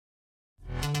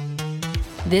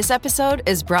This episode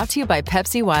is brought to you by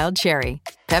Pepsi Wild Cherry.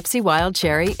 Pepsi Wild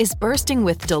Cherry is bursting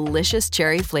with delicious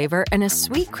cherry flavor and a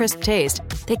sweet, crisp taste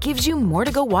that gives you more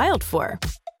to go wild for.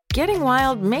 Getting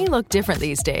wild may look different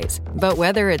these days, but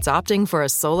whether it's opting for a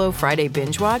solo Friday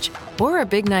binge watch or a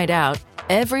big night out,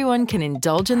 everyone can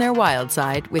indulge in their wild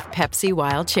side with Pepsi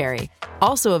Wild Cherry.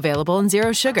 Also available in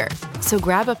Zero Sugar. So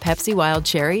grab a Pepsi Wild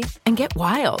Cherry and get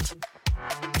wild.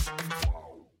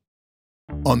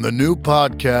 On the new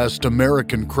podcast,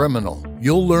 American Criminal,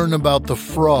 you'll learn about the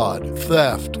fraud,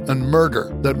 theft, and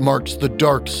murder that marks the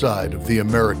dark side of the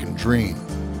American dream.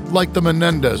 Like the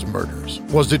Menendez murders.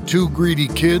 Was it two greedy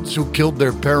kids who killed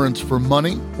their parents for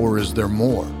money, or is there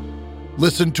more?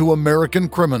 Listen to American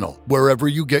Criminal wherever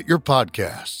you get your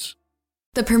podcasts.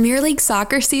 The Premier League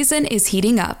soccer season is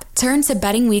heating up. Turn to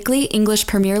Betting Weekly English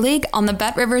Premier League on the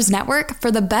BetRivers Network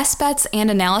for the best bets and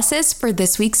analysis for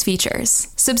this week's features.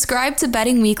 Subscribe to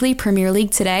Betting Weekly Premier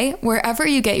League today, wherever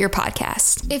you get your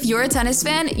podcasts. If you're a tennis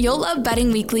fan, you'll love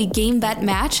Betting Weekly Game Bet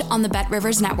Match on the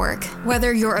BetRivers Network.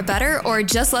 Whether you're a bettor or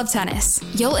just love tennis,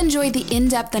 you'll enjoy the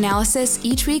in-depth analysis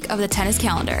each week of the tennis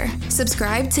calendar.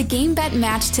 Subscribe to Game Bet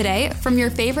Match today from your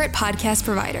favorite podcast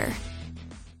provider.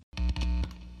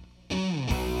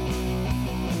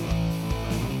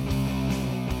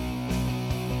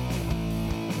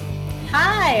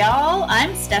 Hi, y'all.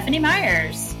 I'm Stephanie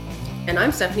Myers. And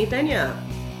I'm Stephanie Pena.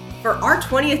 For our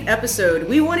 20th episode,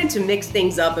 we wanted to mix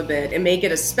things up a bit and make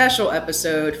it a special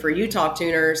episode for you Talk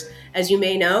Tuners. As you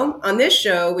may know, on this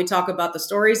show, we talk about the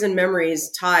stories and memories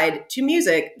tied to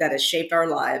music that has shaped our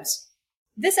lives.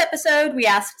 This episode, we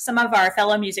asked some of our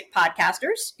fellow music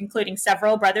podcasters, including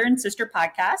several brother and sister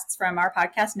podcasts from our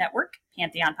podcast network,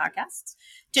 Pantheon Podcasts,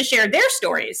 to share their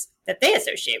stories that they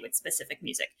associate with specific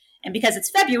music. And because it's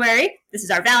February, this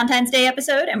is our Valentine's Day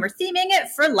episode, and we're theming it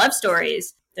for love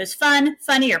stories. Those fun,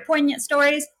 funny, or poignant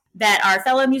stories that our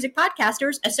fellow music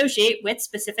podcasters associate with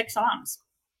specific songs.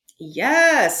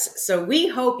 Yes. So we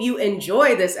hope you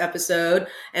enjoy this episode,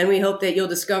 and we hope that you'll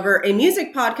discover a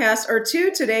music podcast or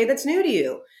two today that's new to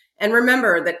you. And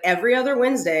remember that every other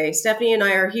Wednesday, Stephanie and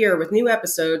I are here with new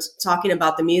episodes talking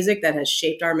about the music that has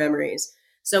shaped our memories.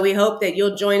 So we hope that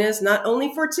you'll join us not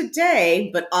only for today,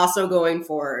 but also going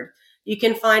forward. You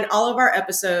can find all of our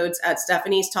episodes at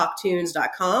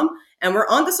stephaniestalktunes.com, and we're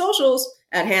on the socials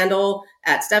at handle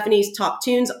at Stephanie's Talk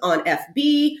Tunes on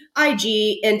FB,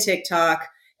 IG, and TikTok.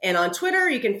 And on Twitter,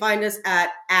 you can find us at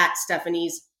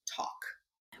Stephanie's Talk.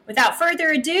 Without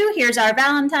further ado, here's our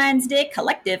Valentine's Day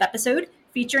collective episode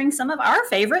featuring some of our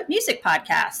favorite music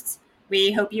podcasts.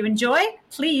 We hope you enjoy.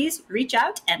 Please reach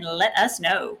out and let us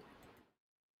know.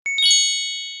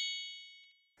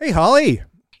 Hey, Holly.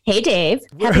 Hey, Dave.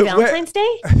 Happy Valentine's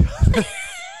Day?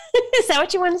 Is that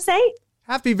what you want to say?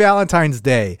 Happy Valentine's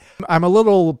Day. I'm a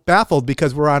little baffled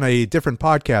because we're on a different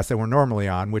podcast than we're normally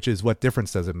on, which is What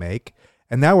Difference Does It Make?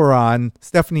 And now we're on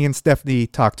Stephanie and Stephanie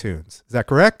Talk Tunes. Is that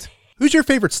correct? Who's your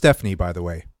favorite Stephanie, by the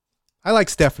way? I like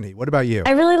Stephanie. What about you?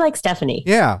 I really like Stephanie.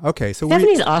 Yeah, okay. So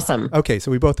Stephanie's awesome. Okay,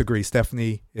 so we both agree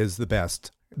Stephanie is the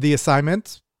best. The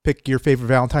assignment: pick your favorite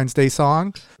Valentine's Day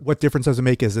song. What Difference Does It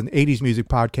Make is an 80s music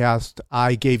podcast.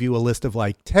 I gave you a list of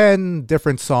like 10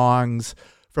 different songs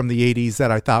from the 80s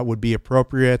that I thought would be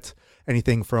appropriate.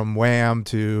 Anything from Wham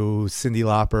to Cyndi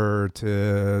Lauper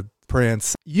to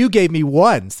Prince. You gave me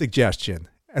one suggestion.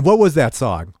 And what was that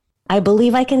song? I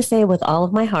believe I can say with all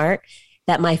of my heart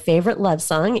that my favorite love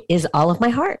song is All of My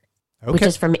Heart, which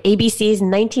is from ABC's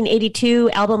 1982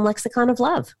 album Lexicon of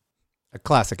Love. A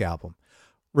classic album.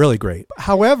 Really great.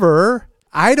 However,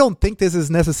 I don't think this is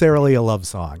necessarily a love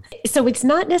song. So it's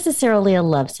not necessarily a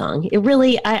love song. It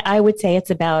really, I would say it's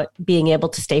about being able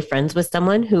to stay friends with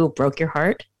someone who broke your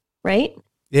heart, right?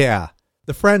 Yeah.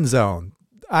 The friend zone.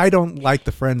 I don't like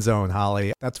the friend zone,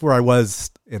 Holly. That's where I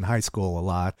was in high school a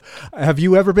lot. Have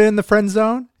you ever been in the friend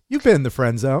zone? You've been in the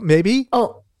friend zone, maybe?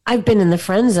 Oh, I've been in the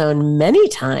friend zone many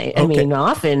times. I mean,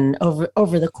 often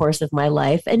over the course of my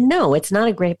life. And no, it's not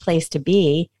a great place to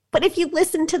be. But if you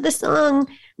listen to the song,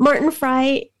 Martin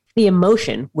Fry, the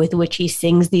emotion with which he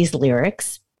sings these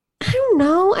lyrics, I don't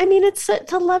know. I mean, it's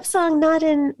a love song, not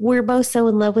in we're both so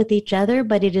in love with each other,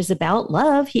 but it is about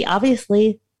love. He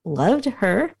obviously loved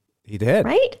her. He did.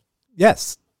 Right?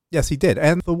 Yes. Yes, he did.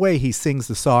 And the way he sings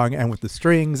the song and with the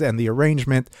strings and the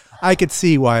arrangement, I could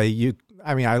see why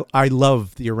I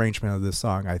love the arrangement of this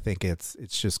song. I think it's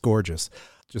just gorgeous.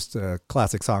 Just a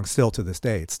classic song still to this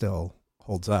day. It still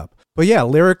holds up. But yeah,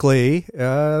 lyrically,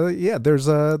 there's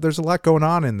a lot going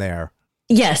on in there.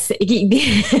 Yes,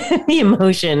 the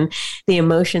emotion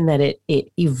that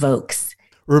it evokes.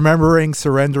 Remembering,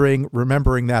 surrendering,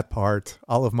 remembering that part,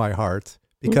 all of my heart.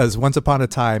 Because once upon a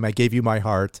time, I gave you my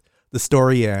heart, the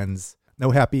story ends.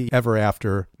 No happy ever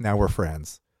after. Now we're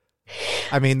friends.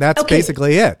 I mean, that's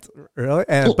basically it, really.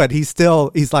 But he's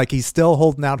still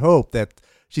holding out hope that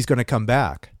she's going to come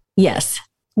back. Yes,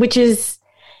 which is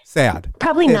sad.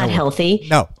 Probably not healthy.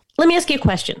 No. Let me ask you a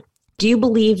question. Do you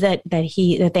believe that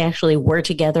they actually were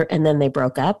together and then they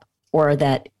broke up, or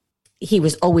that he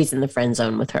was always in the friend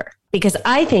zone with her? Because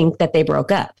I think that they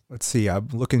broke up. Let's see. I'm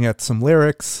looking at some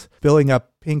lyrics. Filling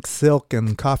up pink silk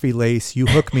and coffee lace, you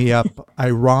hook me up. I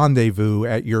rendezvous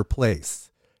at your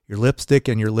place. Your lipstick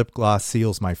and your lip gloss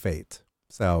seals my fate.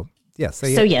 So, yes.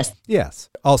 Yes. Yes.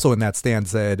 Also in that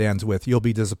stanza, it ends with, you'll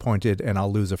be disappointed and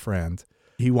I'll lose a friend.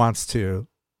 He wants to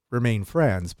remain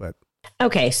friends, but...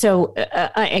 Okay, so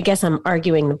I guess I'm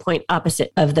arguing the point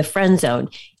opposite of the friend zone.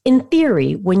 In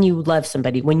theory, when you love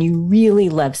somebody, when you really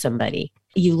love somebody,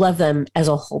 you love them as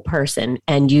a whole person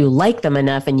and you like them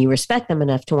enough and you respect them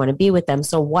enough to want to be with them.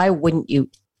 So why wouldn't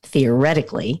you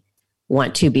theoretically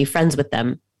want to be friends with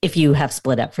them if you have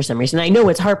split up for some reason? I know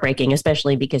it's heartbreaking,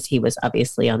 especially because he was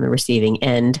obviously on the receiving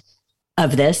end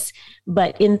of this.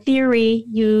 But in theory,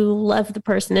 you love the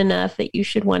person enough that you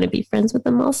should want to be friends with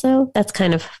them also. That's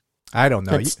kind of... I don't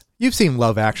know. You've seen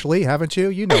Love Actually, haven't you?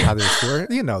 You know how this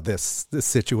works. You know this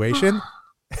situation.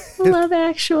 Love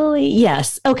Actually.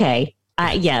 Yes. Okay.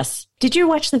 Yes. Did you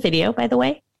watch the video, by the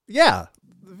way? Yeah.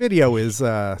 The video is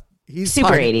he's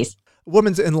super 80s.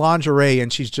 Woman's in lingerie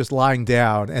and she's just lying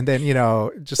down, and then,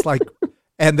 just like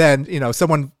and then,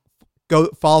 someone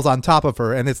falls on top of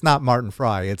her, and it's not Martin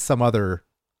Fry, it's some other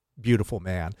beautiful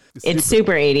man. It's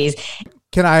super 80s.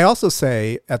 Can I also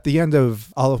say at the end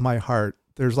of All of My Heart,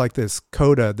 there's like this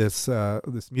coda, this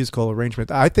musical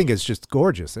arrangement. I think it's just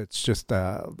gorgeous. It's just,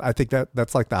 I think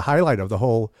that's like the highlight of the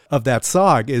whole of that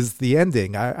song is the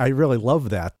ending. I really love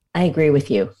that. I agree with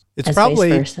you. It's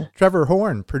probably Trevor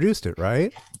Horn produced it,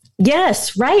 right?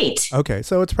 Yes, right. Okay,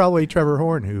 so it's probably Trevor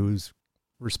Horn who's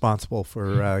responsible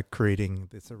for creating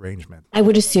this arrangement. I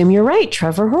would assume you're right.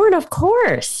 Trevor Horn, of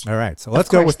course. All right, so let's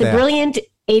go with that. The brilliant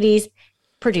 80s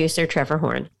producer, Trevor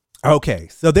Horn. Okay,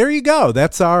 so there you go.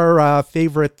 That's our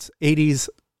favorite 80s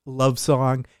love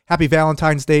song. Happy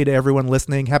Valentine's Day to everyone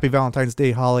listening. Happy Valentine's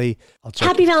Day, Holly.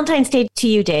 Happy Valentine's Day to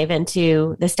you, Dave, and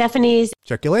to the Stephanies.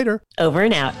 Check you later. Over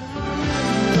and out.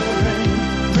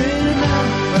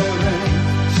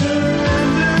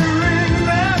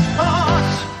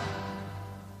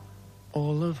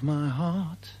 All of my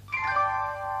heart.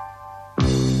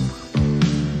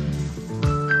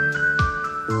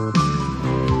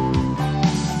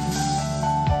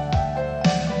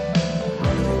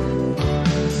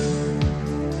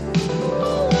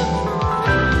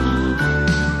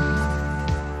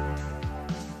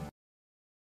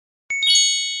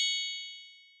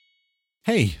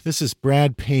 Hey, this is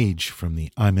Brad Page from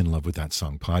the I'm in Love with That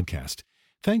Song podcast.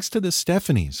 Thanks to the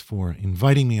Stephanies for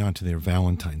inviting me onto their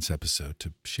Valentine's episode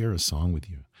to share a song with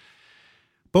you.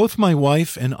 Both my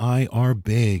wife and I are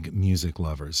big music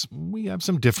lovers. We have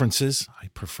some differences. I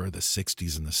prefer the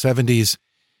 60s and the 70s.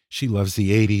 She loves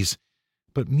the 80s.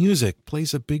 But music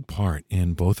plays a big part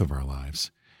in both of our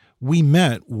lives. We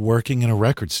met working in a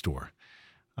record store.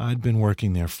 I'd been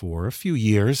working there for a few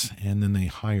years, and then they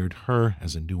hired her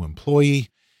as a new employee.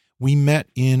 We met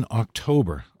in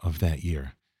October of that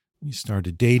year. We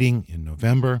started dating in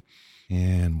November,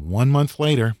 and 1 month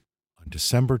later, on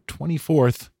December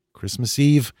 24th, Christmas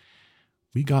Eve,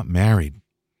 we got married.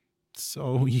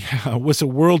 So, yeah, it was a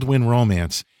whirlwind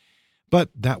romance. But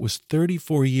that was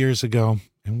 34 years ago,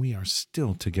 and we are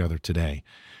still together today.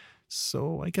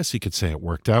 So I guess you could say it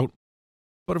worked out.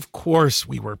 But of course,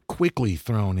 we were quickly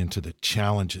thrown into the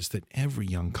challenges that every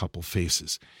young couple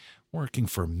faces. Working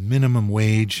for minimum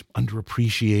wage,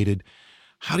 underappreciated.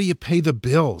 How do you pay the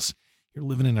bills? You're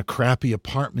living in a crappy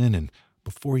apartment, and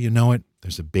before you know it,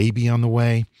 there's a baby on the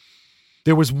way.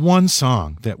 There was one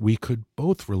song that we could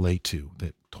both relate to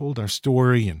that told our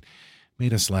story and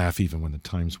made us laugh even when the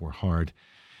times were hard.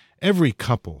 Every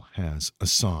couple has a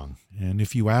song, and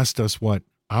if you asked us what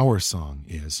our song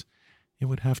is, it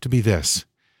would have to be this.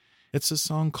 It's a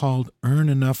song called Earn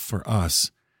Enough for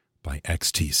Us by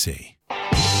XTC.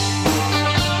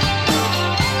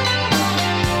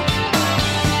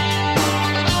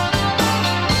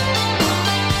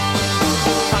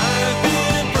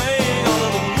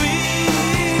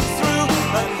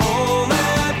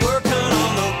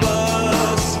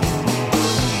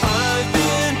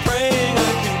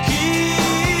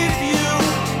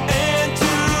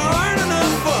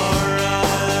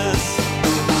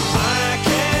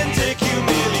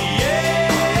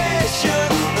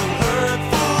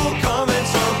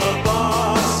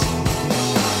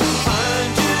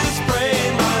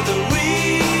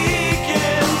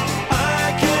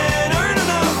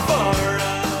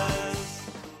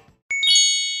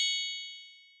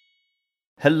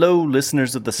 Hello,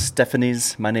 listeners of the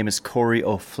Stephanies. My name is Corey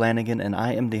O'Flanagan, and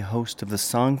I am the host of the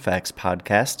Song Facts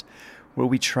podcast, where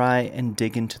we try and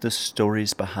dig into the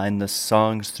stories behind the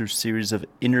songs through series of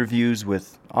interviews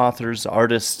with authors,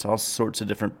 artists, all sorts of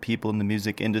different people in the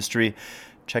music industry.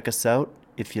 Check us out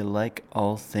if you like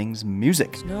all things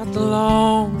music. It's not the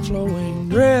long flowing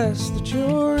dress that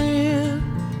you're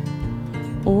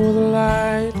in, or the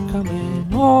light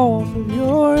coming off of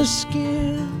your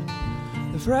skin.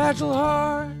 The fragile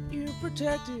heart you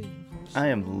protected. I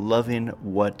am loving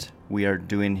what we are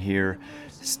doing here,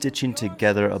 stitching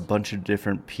together a bunch of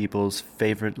different people's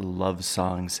favorite love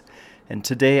songs. And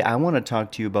today I want to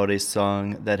talk to you about a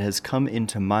song that has come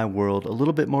into my world a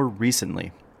little bit more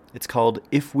recently. It's called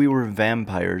If We Were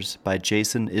Vampires by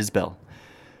Jason Isbell.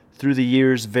 Through the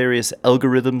years, various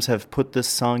algorithms have put this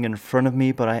song in front of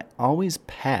me, but I always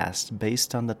passed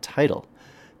based on the title.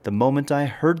 The moment I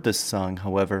heard this song,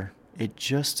 however, it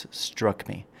just struck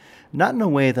me. Not in a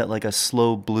way that like a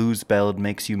slow blues ballad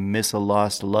makes you miss a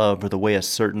lost love or the way a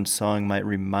certain song might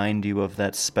remind you of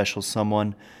that special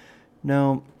someone.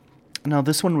 No,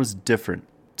 this one was different.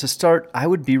 To start, I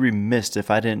would be remiss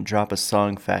if I didn't drop a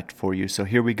song fact for you, so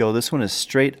here we go. This one is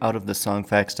straight out of the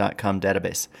songfacts.com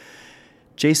database.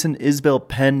 Jason Isbell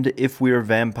penned If We Were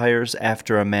Vampires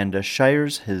after Amanda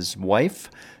Shires, his wife,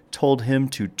 told him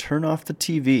to turn off the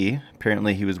TV,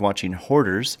 apparently he was watching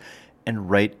Hoarders,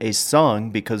 and write a song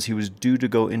because he was due to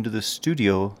go into the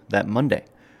studio that Monday.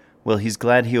 Well, he's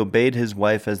glad he obeyed his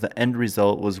wife, as the end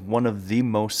result was one of the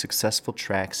most successful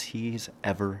tracks he's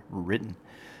ever written.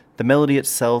 The melody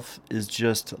itself is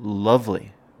just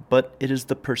lovely, but it is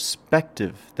the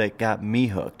perspective that got me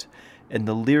hooked, and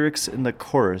the lyrics in the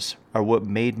chorus are what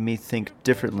made me think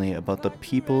differently about the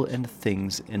people and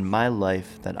things in my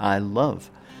life that I love.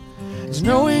 It's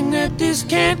knowing that this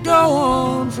can't go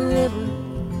on forever.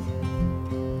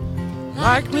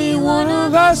 Likely one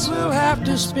of us will have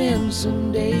to spend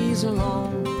some days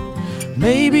alone.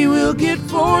 Maybe we'll get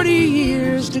 40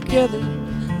 years together,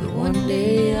 but one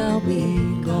day I'll be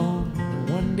gone.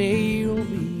 One day you'll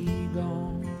be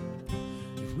gone.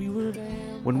 If we were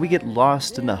When we get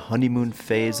lost in the honeymoon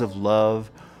phase of love,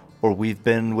 or we've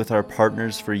been with our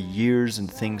partners for years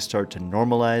and things start to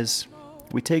normalize,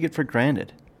 we take it for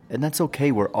granted. And that's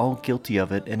okay, we're all guilty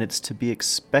of it, and it's to be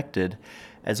expected,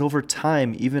 as over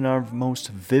time, even our most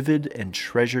vivid and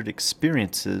treasured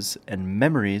experiences and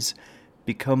memories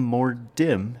become more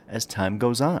dim as time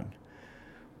goes on.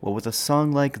 Well, with a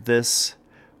song like this,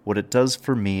 what it does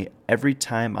for me every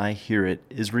time I hear it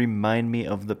is remind me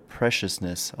of the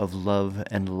preciousness of love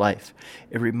and life.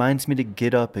 It reminds me to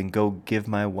get up and go give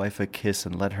my wife a kiss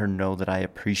and let her know that I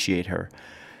appreciate her.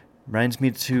 It reminds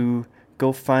me to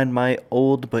go find my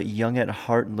old but young at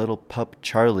heart little pup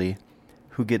Charlie,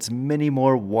 who gets many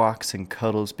more walks and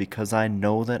cuddles because I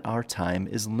know that our time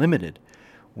is limited.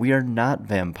 We are not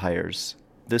vampires.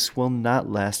 This will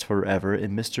not last forever,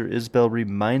 and Mr. Isbell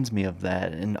reminds me of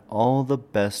that in all the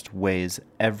best ways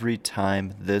every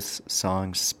time this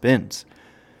song spins.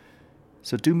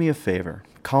 So do me a favor,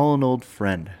 call an old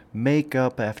friend, make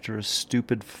up after a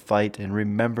stupid fight, and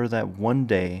remember that one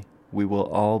day we will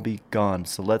all be gone,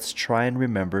 so let's try and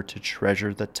remember to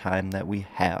treasure the time that we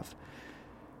have.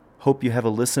 Hope you have a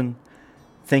listen.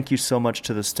 Thank you so much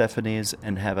to the Stephanies,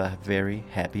 and have a very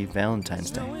happy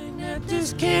Valentine's Day. knowing that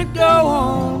this can't go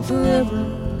on forever.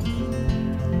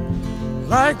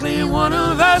 Likely one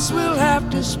of us will have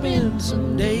to spend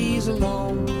some days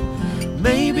alone.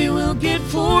 Maybe we'll get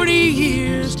 40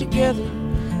 years together,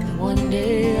 and one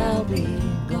day I'll be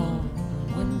gone.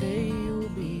 One day you'll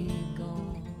be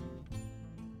gone.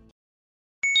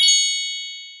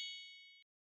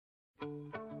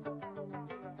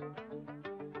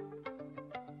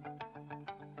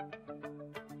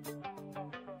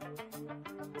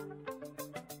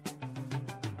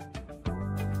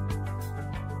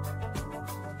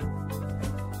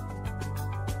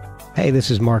 Hey,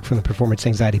 this is Mark from the Performance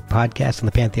Anxiety Podcast on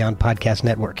the Pantheon Podcast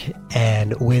Network.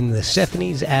 And when the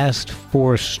Stephanies asked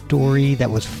for a story that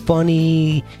was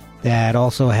funny, that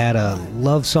also had a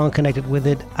love song connected with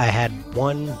it, I had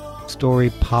one story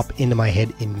pop into my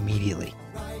head immediately.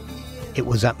 It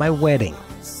was at my wedding,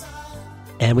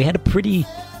 and we had a pretty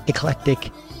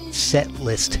eclectic set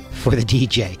list for the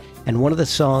DJ. And one of the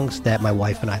songs that my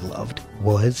wife and I loved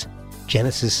was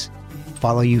Genesis'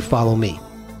 Follow You, Follow Me.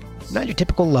 Not your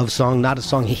typical love song, not a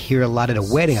song you hear a lot at a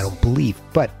wedding, I don't believe,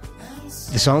 but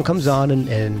the song comes on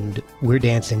and we're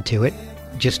dancing to it,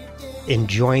 just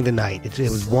enjoying the night. It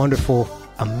was wonderful,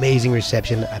 amazing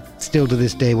reception. Still to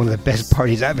this day, one of the best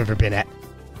parties I've ever been at.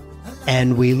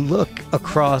 And we look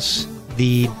across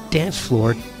the dance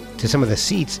floor to some of the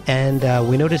seats, and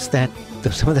we noticed that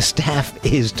some of the staff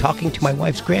is talking to my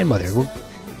wife's grandmother.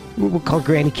 We'll call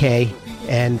Granny Kay,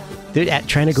 and they're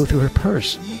trying to go through her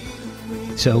purse.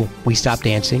 So we stop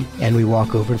dancing, and we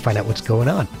walk over and find out what's going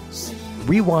on.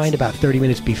 Rewind about 30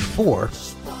 minutes before,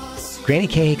 Granny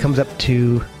Kay comes up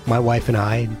to my wife and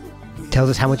I, tells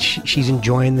us how much she's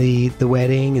enjoying the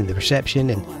wedding and the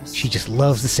reception, and she just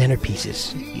loves the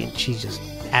centerpieces. And she's just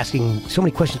asking so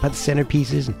many questions about the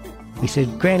centerpieces, and we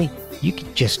said, Granny, you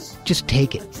can just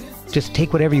take it. Just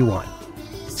take whatever you want.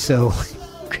 So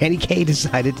Granny Kay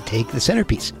decided to take the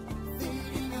centerpiece.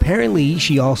 Apparently,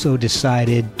 she also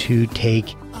decided to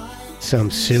take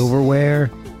some silverware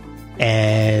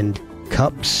and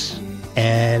cups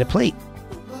and a plate.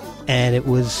 And it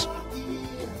was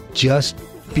just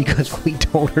because we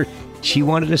told her she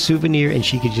wanted a souvenir and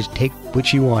she could just take what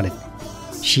she wanted.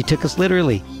 She took us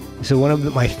literally. So one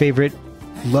of my favorite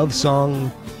love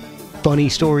song funny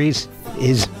stories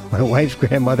is my wife's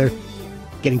grandmother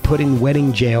getting put in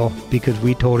wedding jail because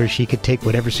we told her she could take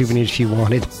whatever souvenirs she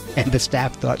wanted, and the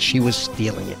staff thought she was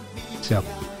stealing it. So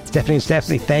Stephanie and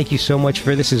Stephanie, thank you so much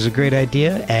for this. This is a great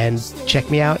idea, and check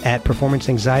me out at Performance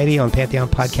Anxiety on Pantheon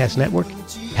Podcast Network.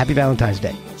 Happy Valentine's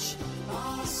Day.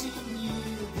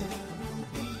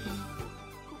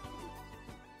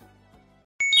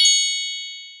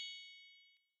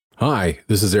 Hi,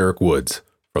 this is Eric Woods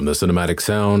from the Cinematic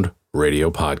Sound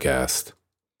Radio Podcast.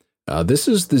 This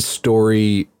is the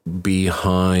story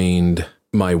behind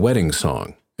my wedding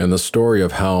song, and the story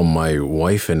of how my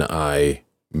wife and I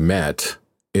met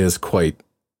is quite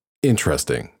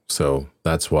interesting. So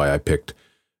that's why I picked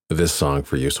this song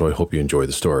for you, so I hope you enjoy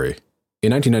the story.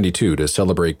 In 1992, to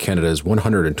celebrate Canada's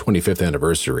 125th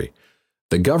anniversary,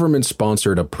 the government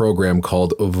sponsored a program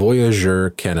called Voyageur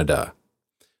Canada.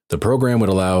 The program would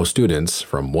allow students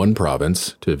from one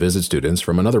province to visit students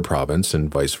from another province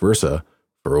and vice versa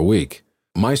for a week.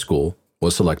 My school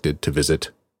was selected to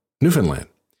visit Newfoundland.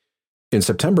 In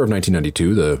September of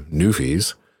 1992, the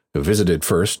Newfies visited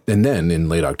first, and then in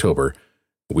late October,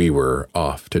 we were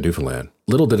off to Newfoundland.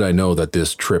 Little did I know that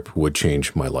this trip would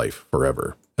change my life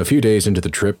forever. A few days into the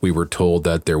trip, we were told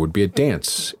that there would be a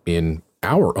dance in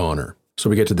our honor. So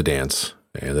we get to the dance,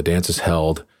 and the dance is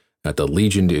held at the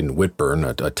Legion in Whitburn,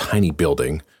 a tiny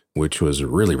building, which was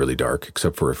really, really dark,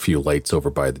 except for a few lights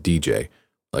over by the DJ.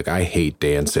 Like, I hate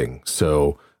dancing,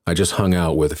 so I just hung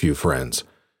out with a few friends.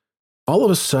 All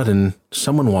of a sudden,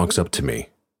 someone walks up to me,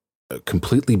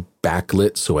 completely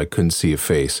backlit so I couldn't see a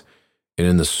face, and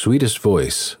in the sweetest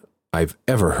voice I've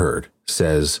ever heard,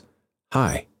 says,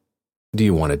 "Hi, do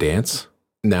you want to dance?"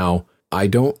 Now, I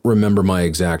don't remember my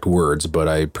exact words, but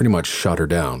I pretty much shut her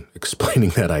down,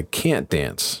 explaining that I can't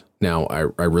dance. Now,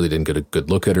 I really didn't get a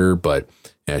good look at her, but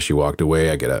as she walked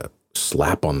away, I get a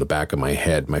slap on the back of my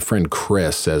head. My friend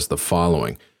Chris says the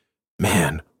following,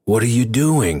 "Man, what are you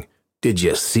doing? Did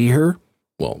you see her?"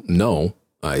 "Well, no,"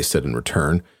 I said in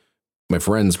return. My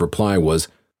friend's reply was,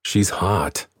 "She's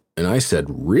hot." And I said,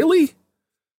 "Really?"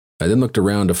 I then looked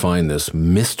around to find this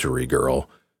mystery girl.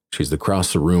 She's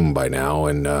across the room by now,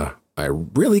 and I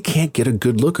really can't get a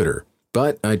good look at her.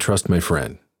 But I trust my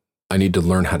friend. I need to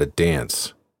learn how to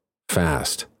dance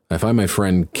fast. I find my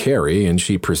friend Carrie, and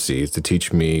she proceeds to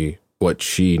teach me what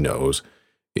she knows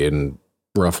in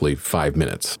roughly 5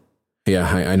 minutes. Yeah,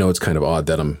 I know it's kind of odd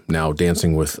that I'm now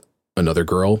dancing with another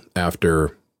girl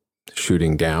after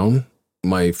shooting down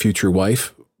my future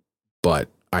wife, but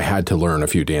I had to learn a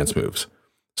few dance moves.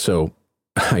 So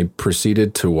I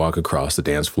proceeded to walk across the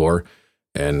dance floor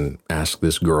and ask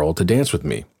this girl to dance with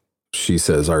me. She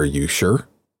says, "Are you sure?"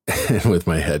 And with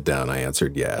my head down, I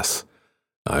answered, "Yes,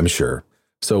 I'm sure."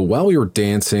 So while we were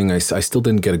dancing, I still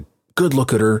didn't get a good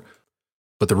look at her,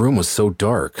 but the room was so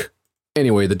dark.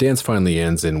 Anyway, the dance finally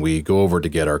ends and we go over to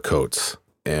get our coats.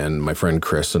 And my friend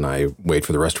Chris and I wait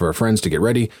for the rest of our friends to get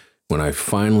ready when I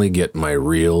finally get my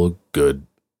real good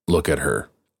look at her.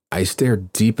 I stare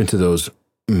deep into those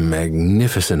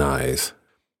magnificent eyes,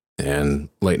 and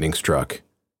lightning struck,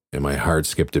 and my heart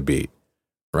skipped a beat.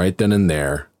 Right then and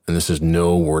there, and this is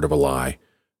no word of a lie,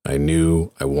 I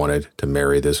knew I wanted to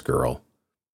marry this girl.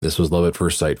 This was love at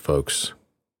first sight, folks.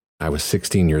 I was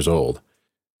 16 years old,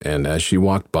 and as she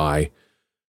walked by,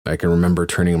 I can remember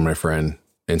turning to my friend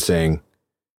and saying,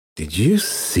 "Did you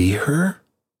see her?"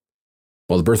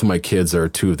 Well, the birth of my kids are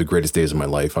two of the greatest days of my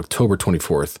life. October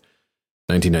 24th,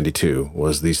 1992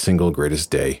 was the single greatest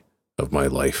day of my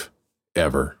life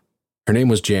ever. Her name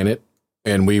was Janet,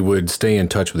 and we would stay in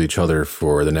touch with each other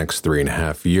for the next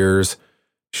 3.5 years.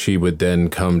 She would then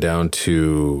come down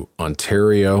to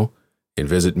Ontario and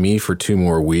visit me for 2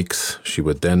 more weeks. She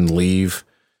would then leave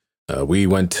We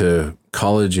went to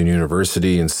college and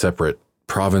university in separate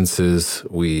provinces.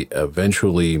 We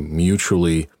eventually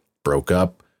mutually broke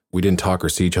up. We didn't talk or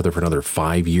see each other for another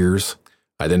 5 years.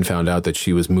 I then found out that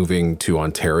she was moving to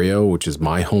Ontario, which is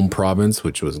my home province,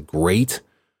 which was great.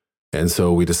 And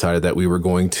so we decided that we were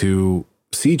going to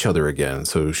see each other again.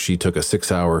 So she took a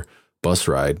 6-hour bus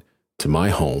ride to my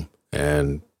home,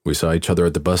 and we saw each other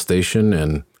at the bus station,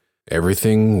 and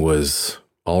everything was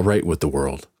all right with the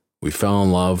world. We fell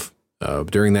in love.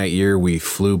 During that year, we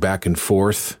flew back and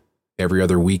forth every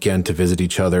other weekend to visit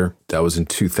each other. That was in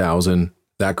 2000.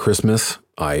 That Christmas,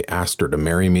 I asked her to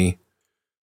marry me.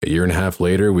 A year and a half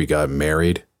later, we got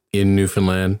married in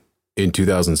Newfoundland. In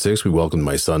 2006, we welcomed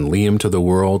my son Liam to the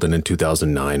world, and in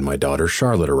 2009, my daughter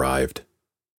Charlotte arrived.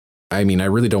 I mean, I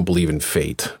really don't believe in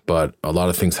fate, but a lot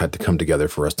of things had to come together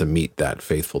for us to meet that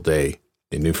faithful day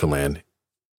in Newfoundland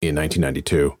in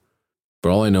 1992. But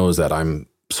all I know is that I'm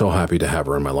so happy to have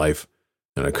her in my life,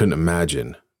 and I couldn't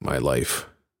imagine my life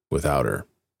without her.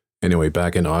 Anyway,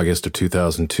 back in August of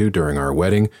 2002, during our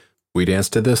wedding, we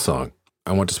danced to this song,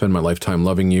 I Want to Spend My Lifetime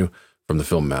Loving You, from the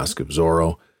film Mask of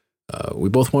Zorro. We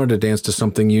both wanted to dance to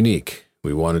something unique.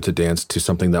 We wanted to dance to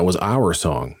something that was our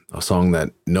song, a song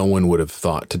that no one would have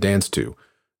thought to dance to.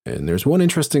 And there's one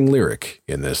interesting lyric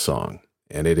in this song,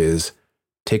 and it is,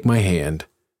 "Take my hand,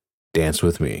 dance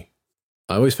with me."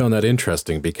 I always found that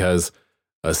interesting because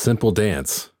a simple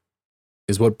dance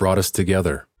is what brought us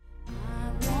together.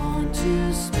 I want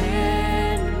to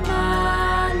spend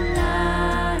my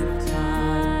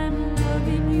lifetime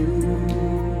loving you.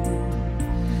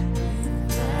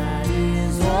 That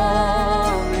is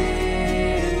all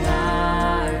in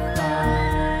life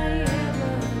I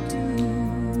ever do.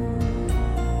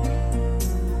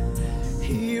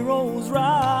 Heroes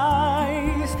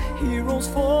rise, heroes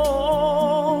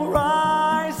fall,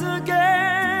 rise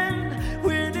again,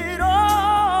 win it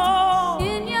all.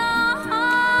 In your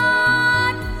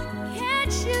heart,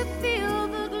 can't you feel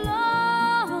the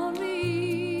glory?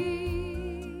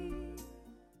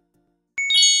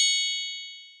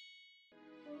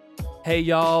 Hey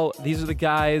y'all, these are the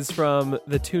guys from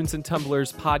the Tunes and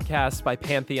Tumblers podcast by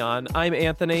Pantheon. I'm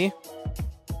Anthony.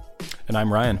 And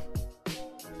I'm Ryan.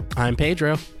 I'm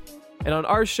Pedro. And on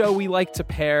our show, we like to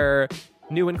pair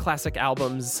new and classic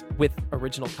albums with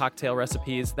original cocktail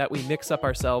recipes that we mix up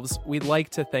ourselves. We'd like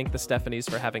to thank the Stephanies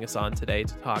for having us on today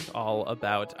to talk all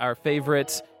about our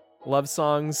favorite love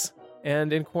songs.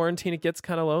 And in quarantine, it gets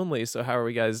kind of lonely. So how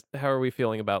are we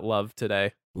feeling about love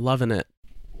today? Loving it.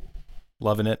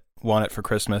 Loving it. Want it for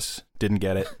Christmas. Didn't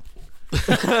get it.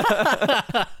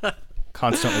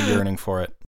 Constantly yearning for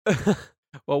it.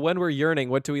 Well, when we're yearning,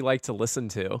 what do we like to listen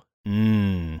to?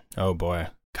 Oh boy.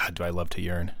 God, do I love to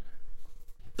yearn.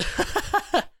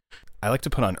 I like to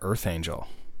put on Earth Angel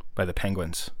by the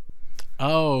Penguins.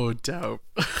 Oh, dope.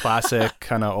 Classic,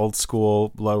 kind of old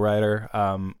school lowrider.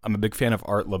 I'm a big fan of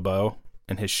Art LeBeau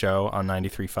and his show on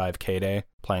 93.5 K-Day,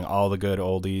 playing all the good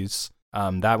oldies.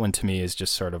 That one to me is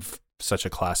just sort of such a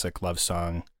classic love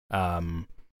song.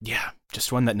 Yeah,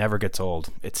 just one that never gets old.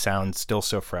 It sounds still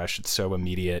so fresh. It's so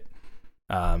immediate.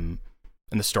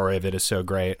 And the story of it is so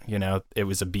great. You know, it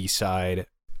was a B-side,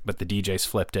 but the DJs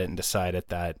flipped it and decided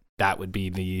that that would be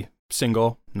the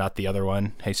single, not the other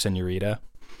one, Hey Senorita.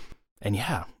 And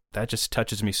yeah, that just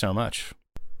touches me so much.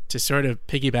 To sort of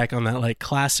piggyback on that like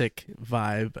classic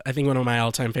vibe, I think one of my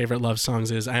all-time favorite love songs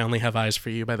is I Only Have Eyes for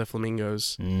You by the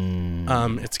Flamingos.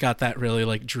 It's got that really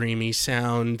like dreamy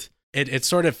sound. It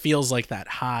sort of feels like that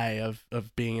high of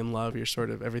being in love. You're sort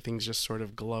of, everything's just sort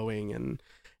of glowing,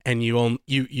 and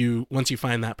you once you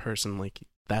find that person, like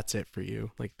that's it for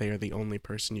you. Like they are the only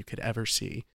person you could ever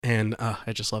see. And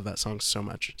I just love that song so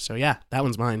much. So yeah, that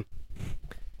one's mine.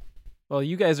 Well,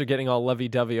 you guys are getting all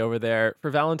lovey-dovey over there. For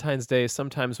Valentine's Day,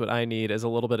 sometimes what I need is a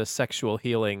little bit of Sexual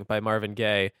Healing by Marvin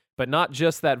Gaye, but not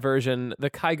just that version, the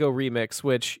Kygo remix,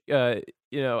 which, a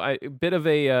bit of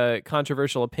a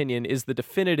controversial opinion, is the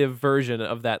definitive version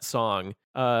of that song.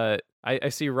 I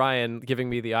see Ryan giving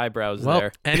me the eyebrows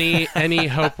there. Any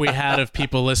hope we had of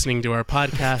people listening to our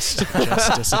podcast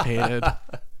just dissipated.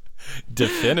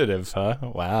 Definitive, huh?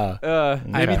 Wow.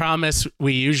 I promise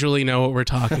we usually know what we're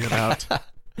talking about.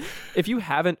 If you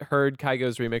haven't heard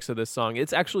Kygo's remix of this song,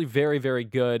 it's actually very, very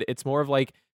good. It's more of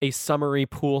like a summery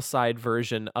poolside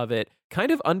version of it,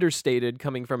 kind of understated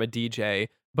coming from a DJ,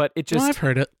 but it just... I've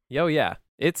heard it. Oh, yeah.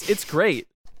 It's great.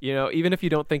 You know, even if you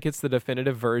don't think it's the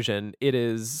definitive version, it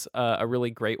is a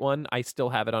really great one. I still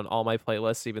have it on all my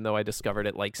playlists, even though I discovered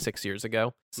it like 6 years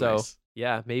ago. So, nice.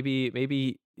 Yeah,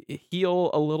 maybe heal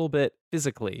a little bit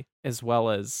physically as well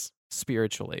as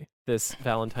spiritually this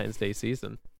Valentine's Day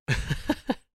season.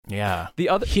 Yeah.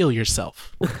 Heal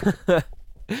yourself.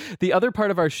 The other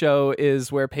part of our show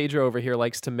is where Pedro over here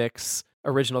likes to mix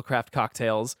original craft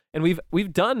cocktails, and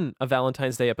we've done a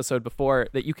Valentine's Day episode before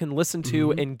that you can listen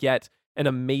to and get an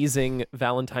amazing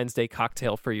Valentine's Day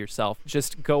cocktail for yourself.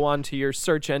 Just go on to your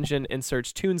search engine and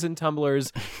search Tunes and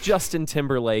Tumblers Justin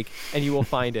Timberlake, and you will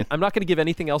find it. I'm not going to give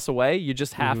anything else away. You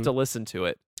just have to listen to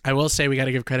it. I will say we got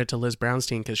to give credit to Liz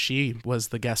Brownstein because she was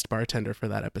the guest bartender for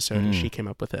that episode and she came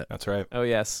up with it. That's right. Oh,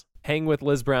 yes. Hang with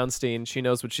Liz Brownstein. She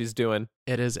knows what she's doing.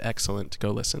 It is excellent.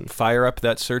 Go listen. Fire up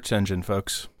that search engine,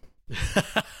 folks.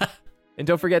 And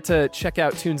don't forget to check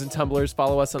out Tunes and Tumblers.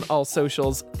 Follow us on all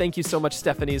socials. Thank you so much,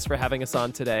 Stephanies, for having us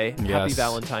on today. Yes. Happy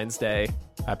Valentine's Day.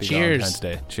 Happy Cheers. Valentine's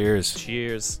Day. Cheers.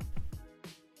 Cheers.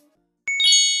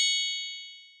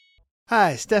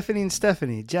 Hi, Stephanie and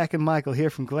Stephanie. Jack and Michael here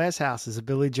from Glass Houses, a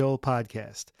Billy Joel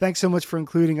podcast. Thanks so much for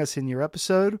including us in your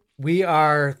episode. We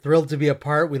are thrilled to be a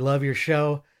part. We love your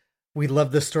show. We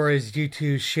love the stories you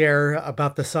two share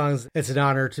about the songs. It's an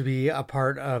honor to be a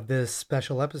part of this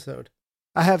special episode.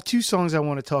 I have 2 songs I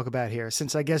want to talk about here,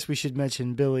 since I guess we should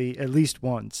mention Billy at least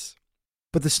once.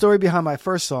 But the story behind my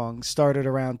first song started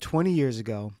around 20 years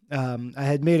ago. I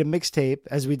had made a mixtape,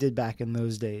 as we did back in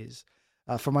those days,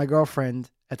 for my girlfriend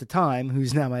at the time,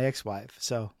 who's now my ex-wife.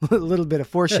 So a little bit of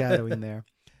foreshadowing there.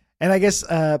 And I guess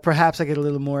perhaps I get a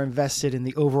little more invested in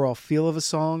the overall feel of a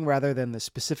song rather than the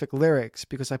specific lyrics,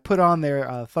 because I put on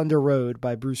there Thunder Road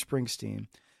by Bruce Springsteen.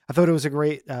 I thought it was a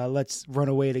great let's run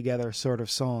away together sort of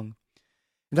song.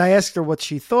 And I asked her what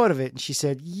she thought of it, and she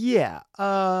said, yeah,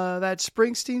 that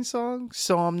Springsteen song,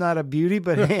 So I'm Not a Beauty,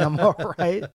 but hey, I'm all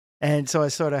right. And so I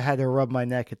sort of had to rub my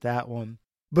neck at that one.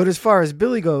 But as far as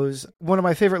Billy goes, one of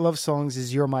my favorite love songs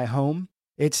is You're My Home.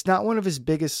 It's not one of his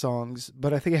biggest songs,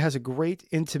 but I think it has a great,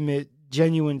 intimate,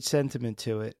 genuine sentiment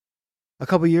to it. A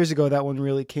couple years ago, that one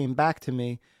really came back to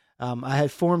me. I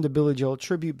had formed a Billy Joel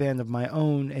tribute band of my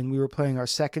own, and we were playing our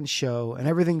second show, and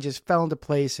everything just fell into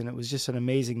place, and it was just an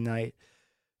amazing night.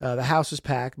 The house was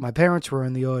packed. My parents were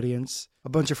in the audience. A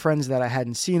bunch of friends that I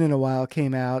hadn't seen in a while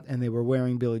came out, and they were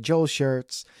wearing Billy Joel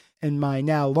shirts. And my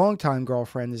now longtime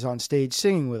girlfriend is on stage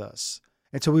singing with us.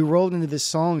 And so we rolled into this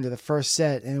song to the first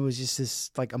set, and it was just this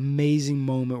like amazing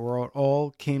moment where it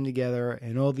all came together,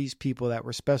 and all these people that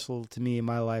were special to me in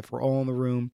my life were all in the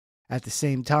room at the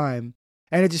same time.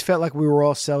 And it just felt like we were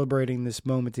all celebrating this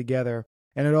moment together.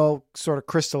 And it all sort of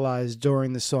crystallized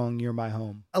during the song, You're My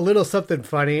Home. A little something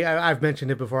funny. I've mentioned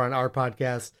it before on our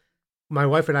podcast. My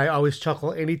wife and I always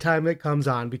chuckle anytime it comes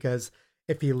on, because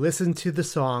if you listen to the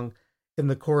song in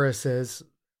the choruses,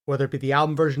 whether it be the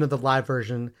album version or the live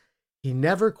version, he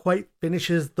never quite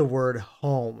finishes the word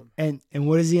home. And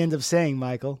what does he end up saying,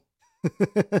 Michael?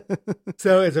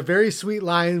 So it's a very sweet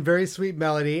line, very sweet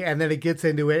melody, and then it gets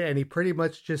into it, and he pretty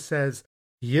much just says,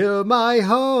 You're my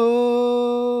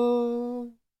home,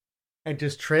 and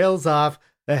just trails off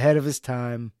ahead of his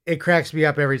time. It cracks me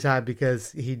up every time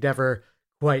because he never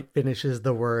quite finishes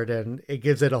the word, and it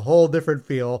gives it a whole different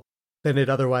feel than it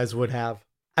otherwise would have.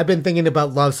 I've been thinking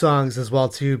about love songs as well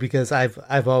too, because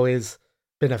I've always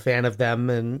been a fan of them,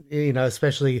 and you know,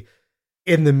 especially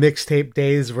in the mixtape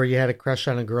days where you had a crush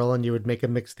on a girl and you would make a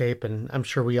mixtape, and I'm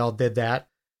sure we all did that.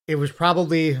 It was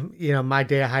probably, you know, my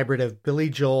day a hybrid of Billy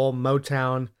Joel,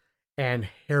 Motown, and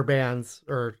hair bands,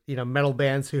 or, you know, metal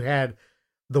bands who had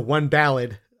the one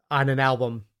ballad on an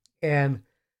album. And,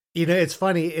 you know, it's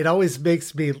funny, it always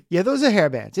makes me... Yeah, those are hair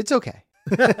bands. It's okay.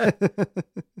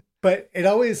 But it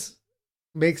always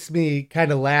makes me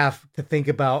kind of laugh to think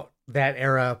about that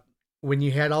era when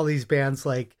you had all these bands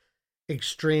like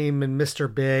Extreme and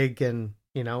Mr. Big and,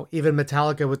 you know, even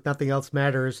Metallica with Nothing Else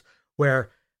Matters,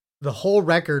 where the whole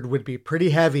record would be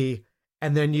pretty heavy,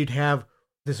 and then you'd have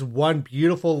this one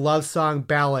beautiful love song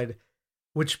ballad,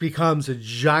 which becomes a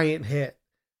giant hit.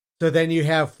 So then you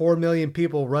have 4 million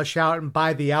people rush out and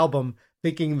buy the album,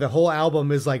 thinking the whole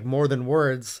album is like more than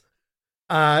words,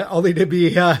 only to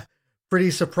be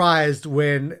pretty surprised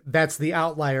when that's the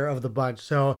outlier of the bunch.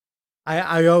 So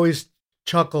I always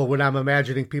chuckle when I'm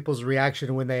imagining people's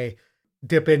reaction when they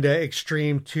dip into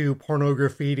Extreme to Porno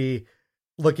Graffiti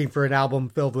looking for an album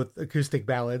filled with acoustic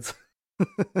ballads.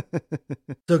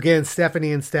 So again,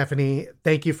 Stephanie and Stephanie,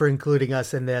 thank you for including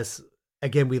us in this.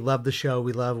 Again, we love the show.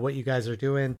 We love what you guys are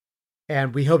doing.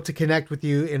 And we hope to connect with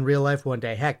you in real life one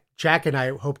day. Heck, Jack and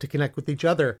I hope to connect with each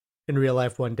other in real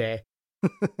life one day.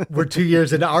 We're 2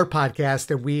 years into our podcast,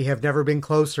 and we have never been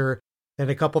closer than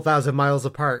a couple thousand miles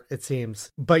apart, it seems.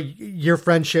 But your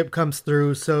friendship comes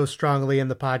through so strongly in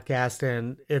the podcast,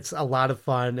 and it's a lot of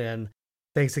fun. And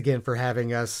thanks again for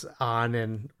having us on,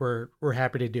 and we're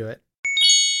happy to do it.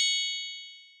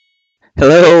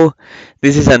 Hello,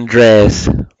 this is Andres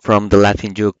from the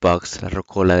Latin Jukebox, La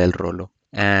Rocola del Rolo.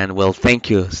 And well, thank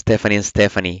you, Stephanie and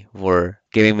Stephanie, for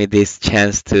giving me this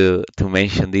chance to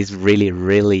mention this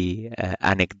really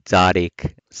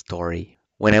anecdotic story.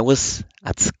 When I was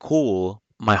at school,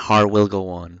 My Heart Will Go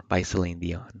On by Celine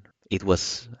Dion. It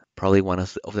was probably one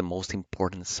of the most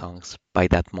important songs by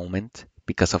that moment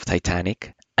because of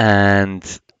Titanic. And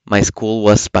my school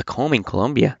was back home in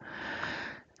Colombia.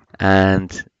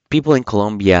 And people in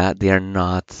Colombia, they are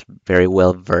not very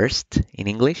well versed in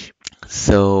English.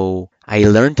 So I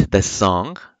learned the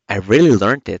song. I really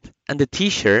learned it. And the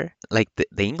teacher, like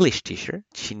the English teacher,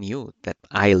 she knew that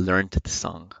I learned the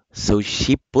song. So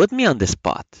she put me on the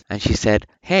spot and she said,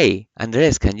 "Hey,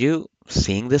 Andres, can you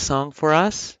sing the song for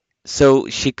us?" So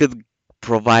she could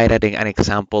provide an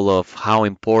example of how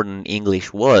important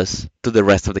English was to the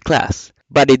rest of the class.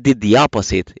 But it did the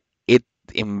opposite. It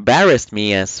embarrassed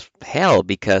me as hell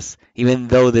because even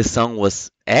though the song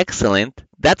was excellent,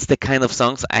 that's the kind of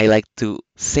songs I like to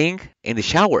sing in the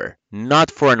shower,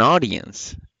 not for an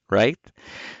audience, right?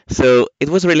 So it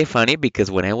was really funny because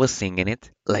when I was singing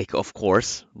it, like, of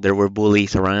course, there were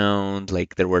bullies around,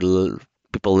 like, there were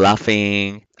people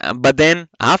laughing. But then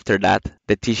after that,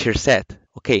 the teacher said,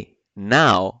 "Okay,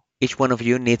 now each one of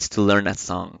you needs to learn a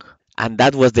song." And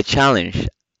that was the challenge.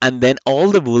 And then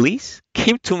all the bullies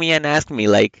came to me and asked me,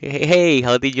 like, "Hey,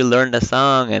 how did you learn the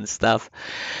song and stuff?"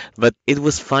 But it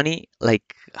was funny,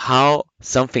 like, how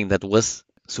something that was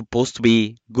supposed to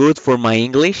be good for my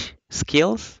English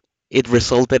skills, it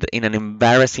resulted in an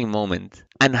embarrassing moment.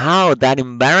 And how that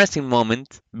embarrassing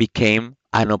moment became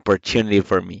an opportunity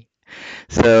for me.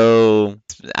 So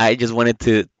I just wanted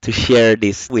to share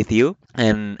this with you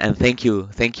and thank you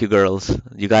girls.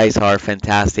 You guys are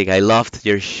fantastic. I loved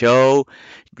your show,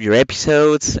 your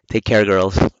episodes. Take care,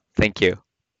 girls. Thank you.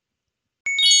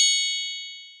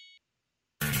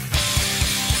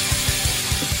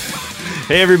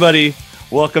 Hey, everybody.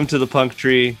 Welcome to the Punk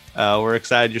Tree. We're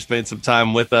excited you're spending some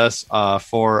time with us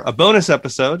for a bonus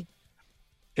episode,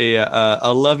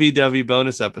 a lovey-dovey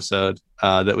bonus episode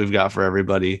that we've got for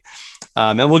everybody.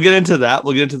 And we'll get into that.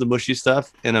 We'll get into the mushy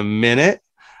stuff in a minute.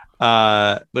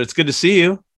 But it's good to see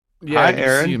you. Yeah, Hi, good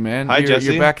Aaron. to see you, man. Hi,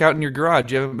 Jesse. You're back out in your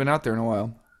garage. You haven't been out there in a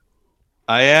while.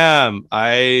 I am.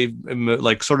 I am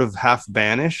like sort of half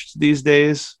banished these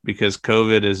days because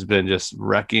COVID has been just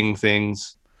wrecking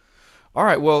things. All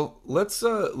right, well, let's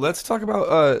talk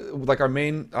about like our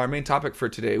main topic for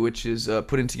today, which is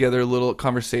putting together a little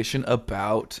conversation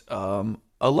about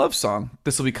a love song.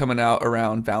 This will be coming out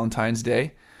around Valentine's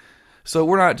Day. So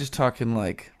we're not just talking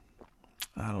like,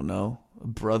 I don't know,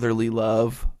 brotherly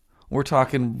love. We're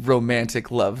talking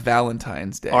romantic love,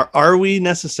 Valentine's Day. Are we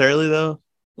necessarily though?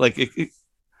 Like,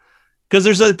 because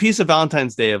there's a piece of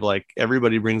Valentine's Day of like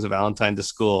everybody brings a Valentine to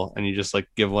school and you just like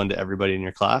give one to everybody in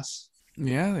your class.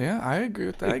 Yeah, I agree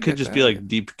with that. It could just be like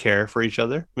deep care for each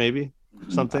other, maybe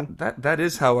something. That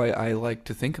is how I like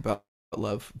to think about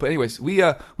love. But anyways, we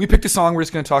picked a song. We're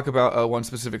just going to talk about one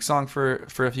specific song for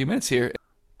a few minutes here.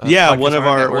 One of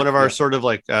our sort of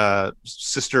like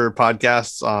sister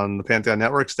podcasts on the Pantheon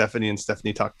Network, Stephanie and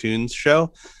Stephanie Talk Tunes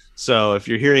show. So if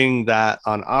you're hearing that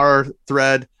on our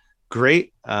thread,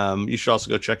 great. You should also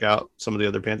go check out some of the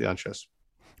other Pantheon shows.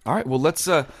 All right. Well, let's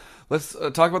talk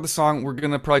about the song. We're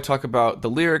gonna probably talk about the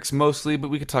lyrics mostly, but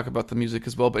we could talk about the music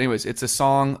as well. But anyways, it's a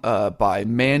song by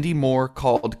Mandy Moore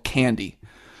called "Candy."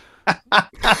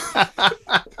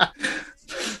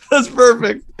 That's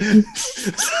perfect.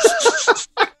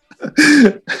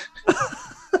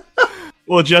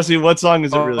 Well, Jesse, what song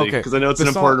is it really? Because I know it's an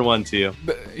important one to you.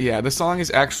 The song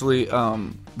is actually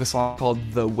the song called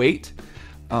 "The Weight."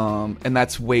 And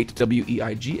that's Weight, Weight,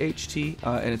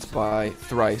 and it's by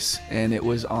Thrice, and it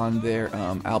was on their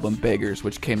album Beggars,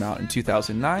 which came out in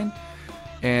 2009.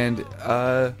 And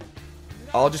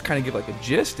I'll just kind of give like a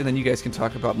gist, and then you guys can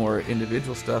talk about more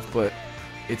individual stuff. But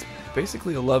it's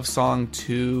basically a love song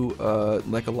to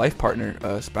like a life partner,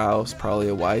 a spouse, probably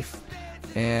a wife,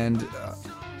 and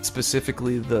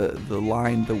specifically the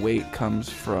line "The Weight" comes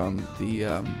from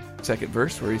the second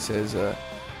verse where he says,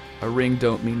 "A ring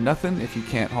don't mean nothing if you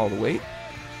can't haul the weight,"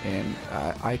 and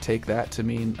I take that to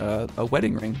mean a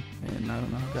wedding ring. And I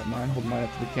don't know, I've got mine, holding mine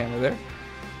up to the camera there.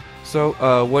 So,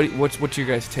 what's your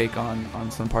guys' take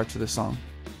on some parts of the song?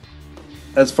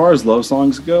 As far as love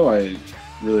songs go, I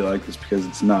really like this because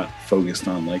it's not focused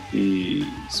on like the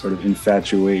sort of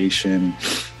infatuation,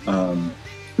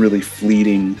 really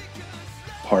fleeting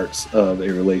parts of a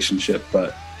relationship,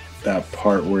 but that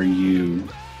part where you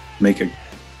make a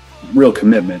real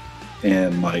commitment.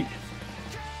 And like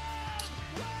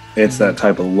it's that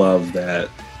type of love that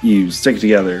you stick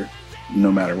together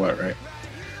no matter what, right?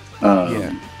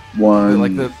 Yeah. One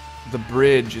Like the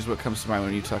bridge is what comes to mind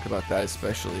when you talk about that,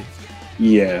 especially.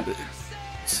 Yeah.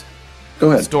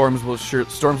 Go ahead. Storms will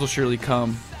surely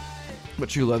come, but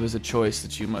true love is a choice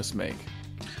that you must make.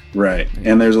 Right.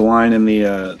 And there's a line in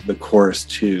the chorus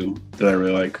too that I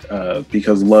really like,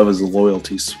 because love is a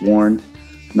loyalty sworn,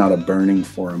 not a burning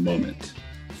for a moment.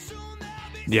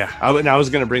 Yeah, I was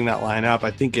going to bring that line up.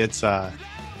 I think it's the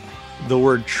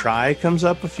word try comes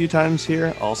up a few times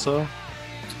here also,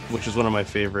 which is one of my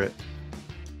favorite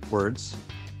words,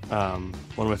 one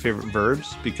of my favorite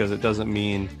verbs, because it doesn't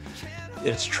mean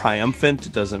it's triumphant.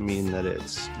 It doesn't mean that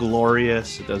it's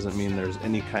glorious. It doesn't mean there's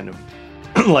any kind of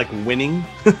like winning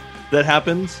that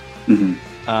happens.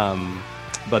 Mm-hmm.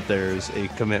 But there's a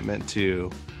commitment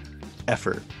to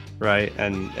effort, right?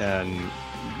 And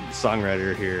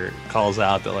songwriter here calls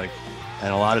out that, like,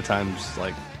 and a lot of times,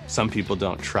 like, some people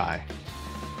don't try,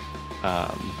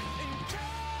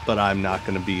 but I'm not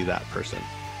going to be that person.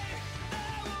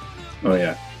 Oh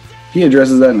yeah, he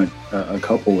addresses that in a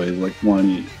couple ways. Like,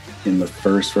 one, in the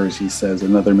first verse he says,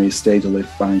 another may stay till they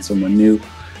find someone new,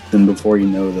 then before you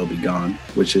know they'll be gone,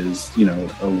 which is, you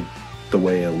know, the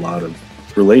way a lot of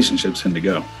relationships tend to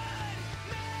go.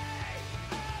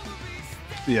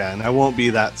 Yeah, and I won't be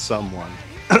that someone.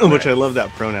 Which I love that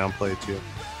pronoun play too.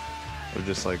 Of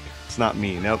just like, it's not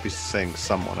me. Now he's saying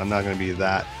someone. I'm not going to be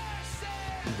that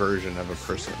version of a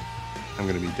person. I'm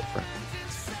going to be different.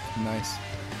 Nice.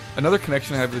 Another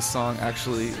connection I have to this song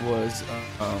actually was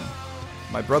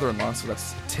my brother-in-law, so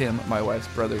that's Tim, my wife's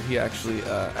brother. He actually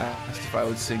asked if I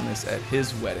would sing this at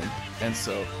his wedding, and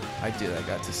so I did. I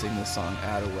got to sing this song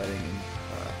at a wedding,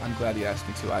 and I'm glad he asked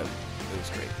me to. It was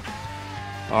great.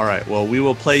 All right, well, we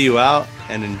will play you out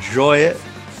and enjoy it.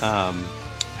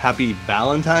 Happy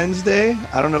Valentine's Day.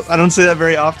 I don't know, I don't say that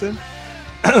very often,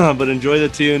 but enjoy the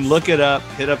tune. Look it up.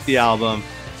 Hit up the album.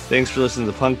 Thanks for listening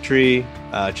to The Punk Tree.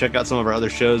 Check out some of our other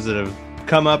shows that have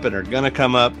come up and are going to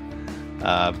come up.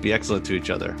 Be excellent to each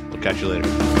other. We'll catch you later.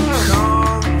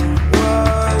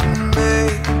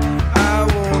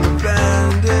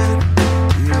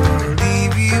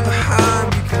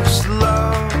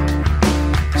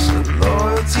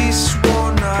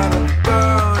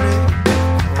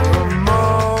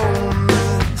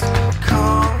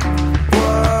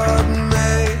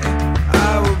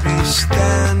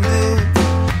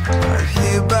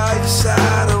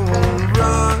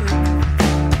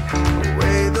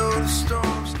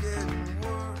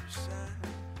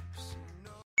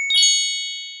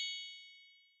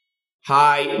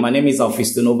 Hi, my name is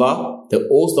Alfistonova, the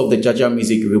host of the Jaja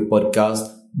Music Review podcast.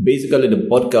 Basically, the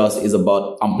podcast is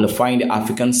about amplifying the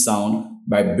African sound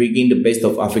by bringing the best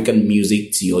of African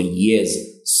music to your ears.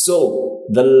 So,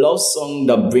 the love song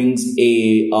that brings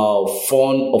a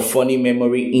fun or funny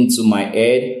memory into my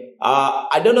head,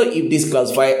 I don't know if this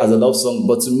classifies as a love song,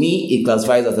 but to me, it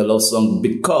classifies as a love song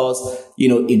because, you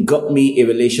know, it got me a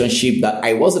relationship that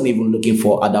I wasn't even looking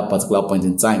for at that particular point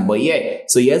in time. But yeah,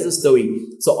 so here's the story.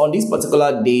 So on this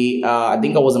particular day, I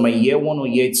think I was in my year 1 or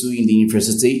year 2 in the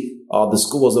university. The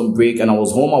school was on break and I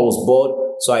was home. I was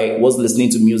bored. So I was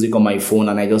listening to music on my phone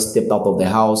and I just stepped out of the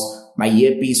house. My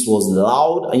earpiece was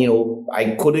loud and, you know,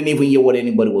 I couldn't even hear what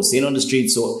anybody was saying on the street.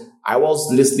 So I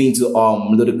was listening to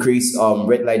Ludacris'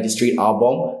 Red Light District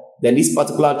album. Then this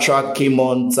particular track came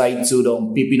on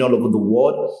titled Peeping All Over the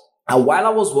World. And while I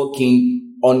was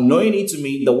walking, unknowingly to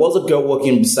me, there was a girl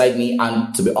walking beside me.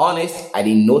 And to be honest, I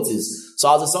didn't notice.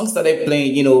 So as the song started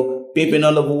playing, you know, Peeping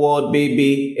All Over the World,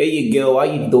 baby, hey girl, how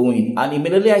you doing? And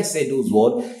immediately I said those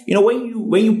words. You know,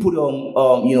 when you put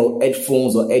on you know,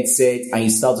 headphones or headsets and you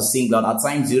start to sing loud, at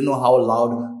times you don't know how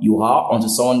loud you are until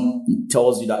someone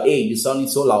tells you that, hey, you're sounding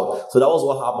so loud. So that was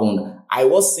what happened. I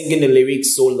was singing the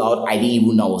lyrics so loud I didn't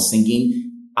even know I was singing.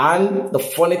 And the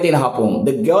funny thing happened.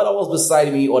 The girl that was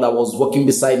beside me or that was walking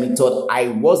beside me thought I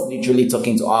was literally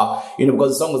talking to her. You know,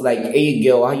 because the song was like, hey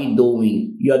girl, how you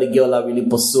doing? You are the girl I'm really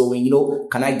pursuing. You know,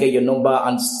 can I get your number?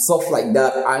 And stuff like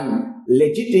that. And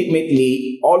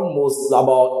legitimately, almost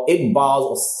about 8 bars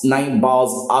or 9 bars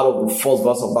out of the first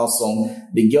verse of that song,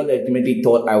 the girl ultimately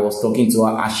thought I was talking to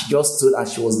her. And she just stood and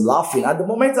she was laughing. At the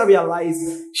moment I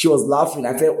realized she was laughing,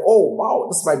 I felt, oh wow,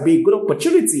 this might be a good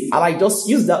opportunity. And I just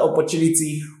used that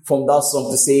opportunity from that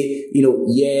song to say, you know,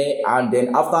 yeah. And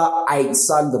then after I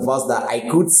sang the verse that I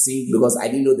could sing because I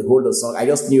didn't know the whole of the song, I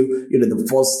just knew, you know, the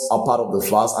first part of the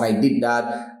verse, and I did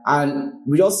that. And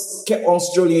we just kept on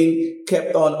strolling,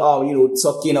 kept on, you know,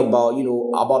 talking about, you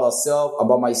know, about ourselves,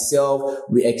 about myself.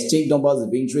 We exchanged numbers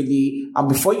eventually. And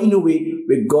before you know it,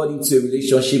 we got into a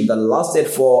relationship that lasted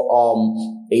for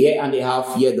a year and a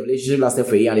half. Yeah, the relationship lasted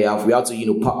for a year and a half. We had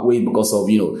to, part ways because of,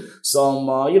 some,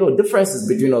 differences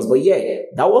between us. But yeah,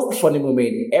 that was the funny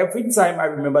moment. Every time I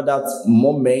remember that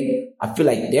moment, I feel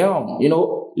like, damn,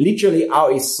 literally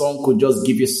how a song could just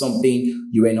give you something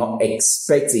you were not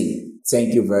expecting.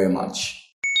 Thank you very much.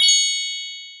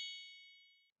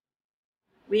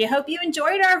 We hope you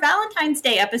enjoyed our Valentine's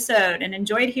Day episode and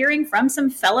enjoyed hearing from some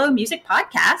fellow music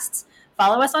podcasts.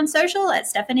 Follow us on social at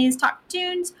Stephanie's Talk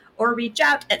Tunes or reach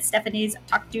out at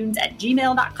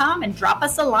stephaniestalktunes@gmail.com and drop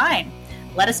us a line.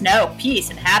 Let us know. Peace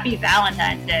and happy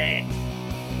Valentine's Day.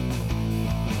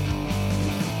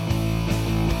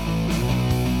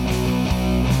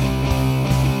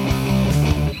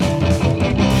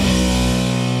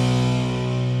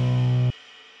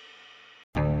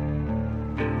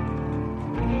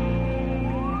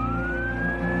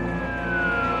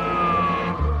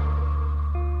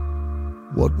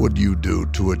 What would you do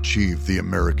to achieve the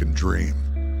American dream?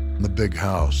 The big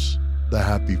house, the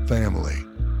happy family,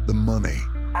 the money.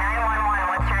 911,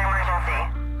 what's your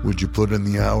emergency? Would you put in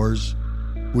the hours?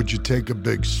 Would you take a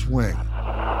big swing?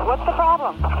 What's the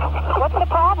problem? What's the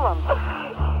problem?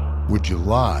 Would you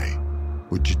lie?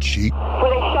 Would you cheat? Were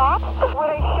they shot? Were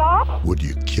they shot? Would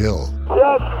you kill?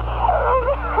 Yes.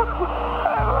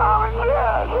 My mom is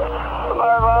dead.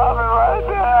 My mom is right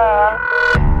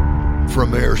there.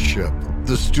 From Airship,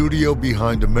 the studio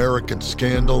behind American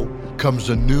Scandal, comes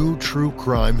a new true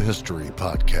crime history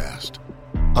podcast.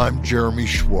 I'm Jeremy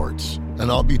Schwartz,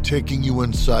 and I'll be taking you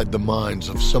inside the minds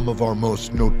of some of our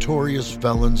most notorious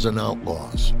felons and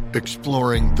outlaws,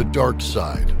 exploring the dark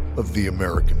side of the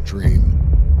American dream.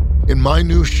 In my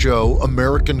new show,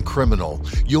 American Criminal,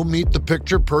 you'll meet the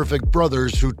picture-perfect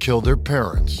brothers who killed their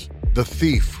parents, the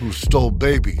thief who stole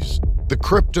babies, the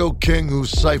crypto king who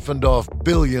siphoned off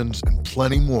billions, and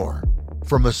plenty more.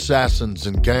 From assassins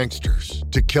and gangsters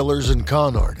to killers and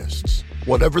con artists.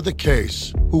 Whatever the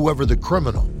case, whoever the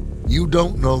criminal, you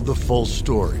don't know the full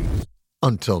story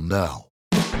until now.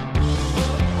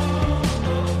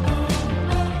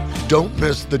 Don't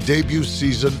miss the debut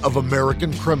season of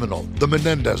American Criminal, The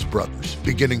Menendez Brothers,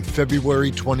 beginning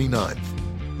February 29th.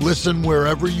 Listen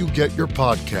wherever you get your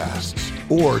podcasts,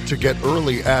 or to get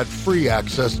early ad-free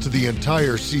access to the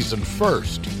entire season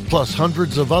first, plus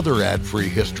hundreds of other ad-free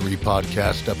history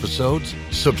podcast episodes,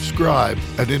 subscribe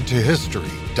at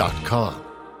IntoHistory.com.